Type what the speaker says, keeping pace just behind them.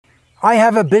I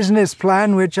have a business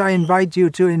plan which I invite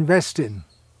you to invest in.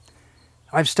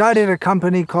 I've started a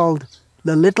company called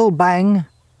the Little Bang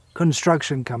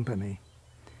Construction Company.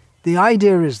 The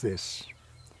idea is this.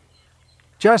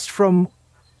 Just from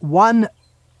one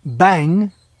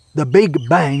bang, the Big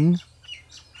Bang,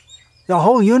 the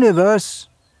whole universe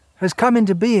has come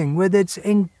into being with its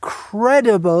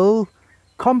incredible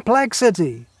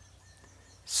complexity.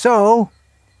 So,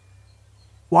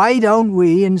 why don't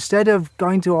we, instead of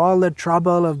going to all the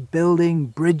trouble of building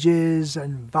bridges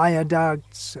and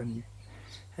viaducts and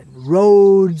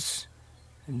roads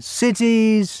and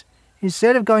cities,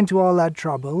 instead of going to all that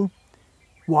trouble,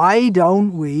 why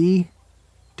don't we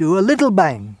do a little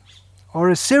bang or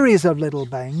a series of little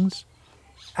bangs?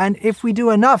 And if we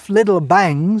do enough little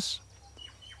bangs,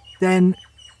 then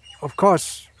of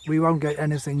course we won't get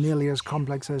anything nearly as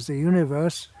complex as the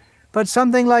universe, but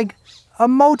something like a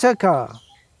motor car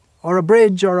or a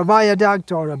bridge or a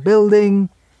viaduct or a building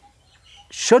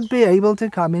should be able to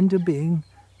come into being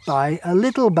by a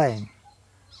little bang.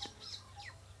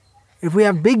 If we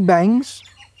have big bangs,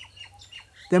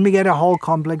 then we get a whole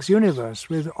complex universe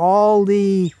with all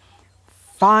the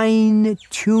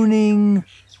fine-tuning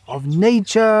of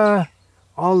nature,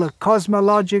 all the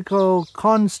cosmological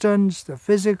constants, the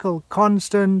physical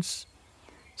constants.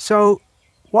 So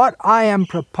what I am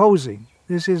proposing,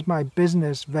 this is my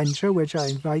business venture which I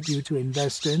invite you to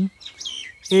invest in,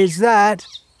 is that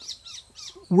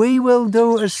we will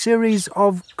do a series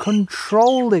of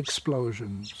controlled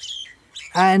explosions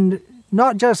and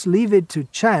not just leave it to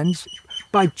chance.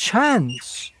 By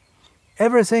chance,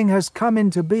 everything has come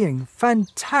into being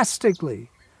fantastically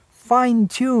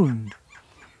fine-tuned.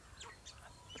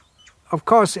 Of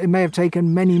course, it may have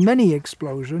taken many, many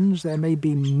explosions. There may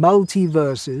be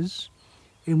multiverses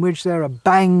in which there are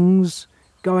bangs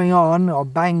going on, or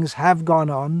bangs have gone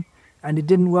on, and it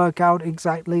didn't work out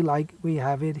exactly like we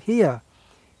have it here.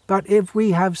 But if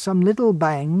we have some little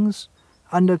bangs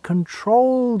under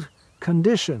controlled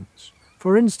conditions,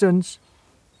 for instance,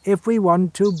 if we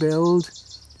want to build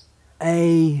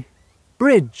a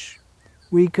bridge,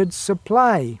 we could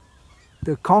supply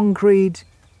the concrete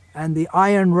and the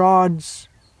iron rods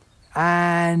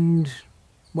and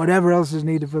whatever else is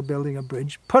needed for building a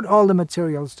bridge, put all the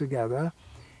materials together,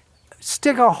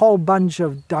 stick a whole bunch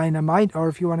of dynamite, or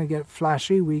if you want to get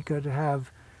flashy, we could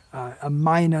have a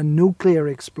minor nuclear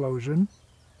explosion,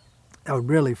 that would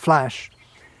really flash,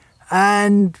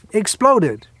 and explode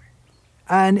it.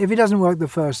 And if it doesn't work the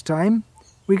first time,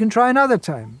 we can try another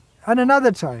time, and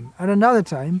another time, and another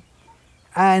time,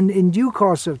 and in due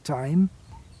course of time,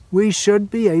 we should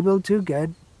be able to get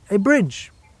a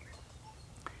bridge.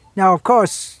 Now, of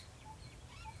course,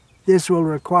 this will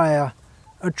require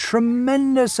a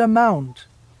tremendous amount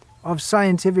of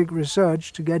scientific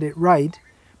research to get it right,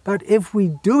 but if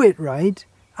we do it right,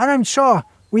 and I'm sure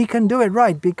we can do it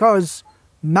right because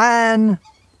man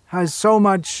has so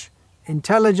much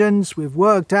intelligence, we've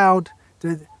worked out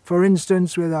that, for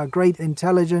instance, with our great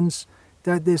intelligence,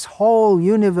 that this whole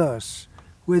universe,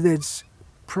 with its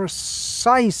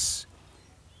precise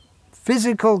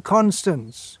physical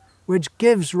constants, which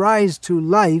gives rise to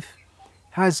life,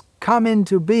 has come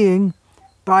into being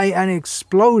by an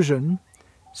explosion.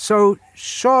 So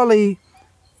surely,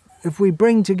 if we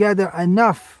bring together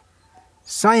enough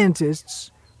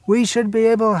scientists, we should be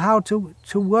able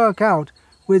to work out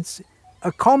with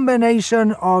a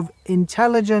combination of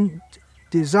intelligent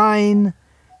design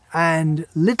and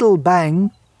little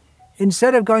bang,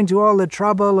 instead of going to all the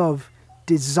trouble of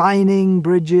designing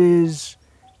bridges,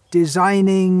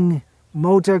 designing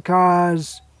motor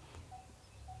cars,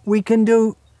 we can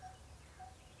do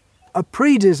a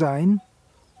pre-design,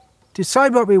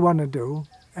 decide what we want to do,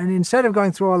 and instead of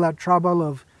going through all that trouble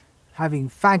of having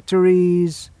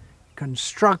factories,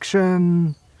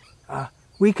 construction,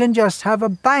 we can just have a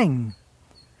bang,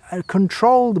 a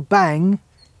controlled bang,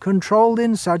 controlled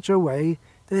in such a way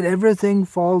that everything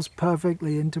falls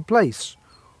perfectly into place.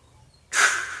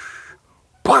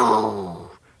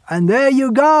 And there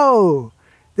you go!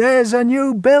 There's a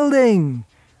new building!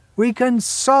 We can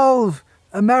solve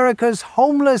America's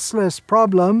homelessness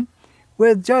problem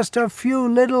with just a few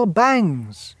little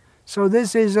bangs. So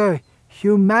this is a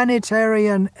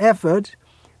humanitarian effort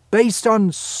based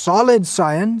on solid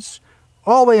science.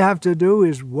 All we have to do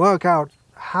is work out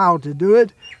how to do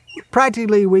it.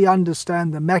 Practically, we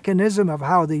understand the mechanism of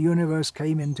how the universe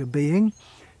came into being,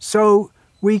 so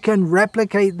we can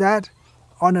replicate that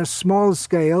on a small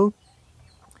scale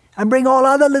and bring all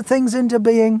other things into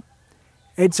being.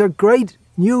 It's a great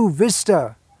new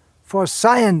vista for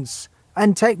science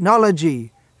and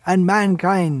technology and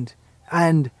mankind,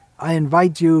 and I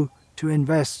invite you to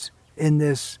invest in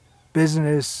this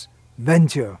business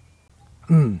venture.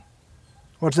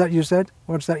 What's that you said?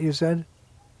 What's that you said?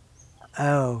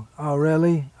 Oh,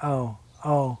 really? Oh,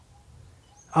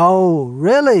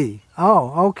 really?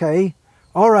 Oh, okay.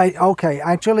 All right, okay.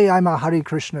 Actually, I'm a Hare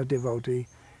Krishna devotee,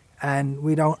 and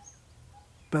we don't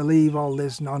believe all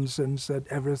this nonsense that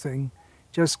everything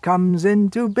just comes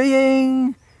into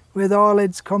being with all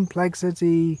its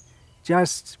complexity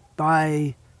just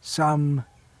by some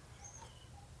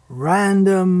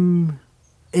random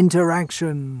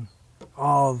interaction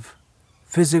of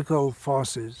physical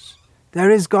forces. There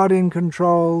is God in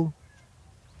control.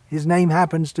 His name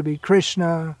happens to be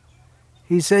Krishna.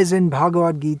 He says in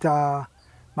Bhagavad Gita,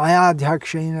 Maya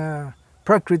Dhakshena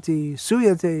Prakriti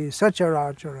Suyate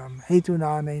Sacharacharam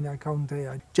Hetunanena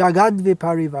Kaunteya Jagad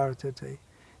Viparivartate.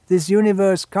 This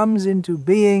universe comes into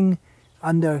being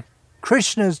under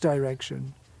Krishna's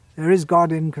direction. There is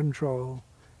God in control.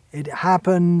 It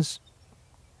happens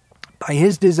by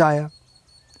his desire.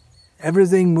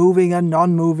 Everything moving and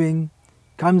non-moving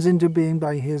comes into being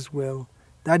by his will.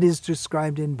 That is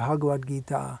described in Bhagavad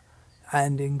Gita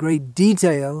and in great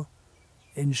detail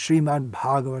in Srimad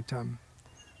Bhagavatam.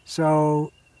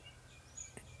 So,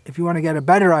 if you want to get a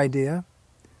better idea,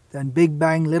 then Big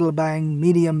Bang, Little Bang,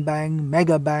 Medium Bang,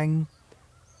 Mega Bang,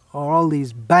 or all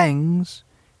these bangs,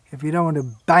 if you don't want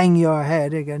to bang your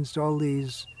head against all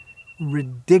these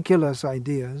ridiculous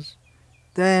ideas,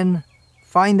 then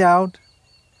find out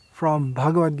from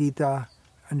Bhagavad Gita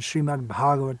and Srimad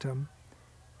Bhagavatam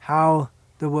how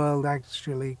the world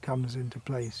actually comes into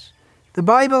place. The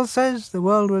Bible says the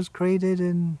world was created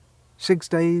in 6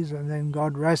 days and then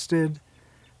God rested.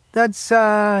 That's,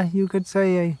 you could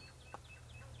say, a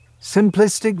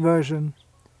simplistic version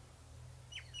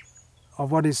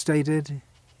of what is stated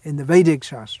in the Vedic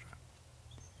Shastra.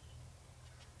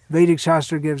 Vedic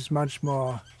Shastra gives much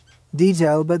more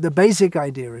detail, but the basic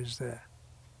idea is there.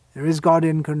 There is God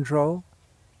in control.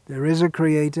 There is a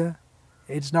creator.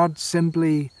 It's not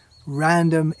simply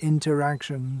random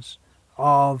interactions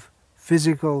of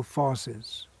physical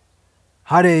forces.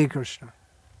 Hare Krishna.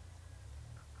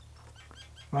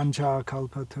 Vancha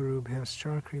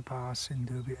kalpatarubhyascha kripa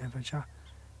sindhubhya evacha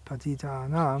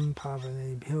patitanam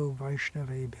pavanebhyo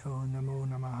vaishnavebhyo namo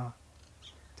namaha.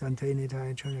 Dante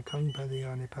nitai chunakam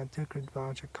padiyani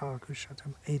patyakritvacha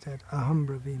kakushatam etat aham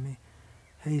bravimi.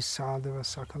 Hey sadhava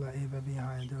sakala eva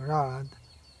vihaya durad.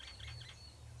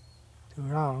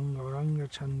 Durang Gauranga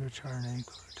Chandra Charne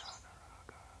Kurutana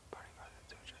Raga Parivada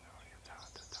Tujano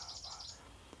Yatata Tava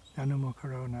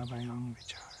Nanumukaro Navayang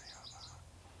Vicharyama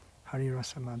Hari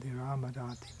Rasamadhi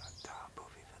Ramadati Mata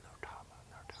Bhuvi Vilotama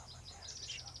Nardama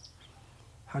Nirvisha.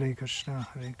 Hare Krishna,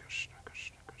 Hare Krishna.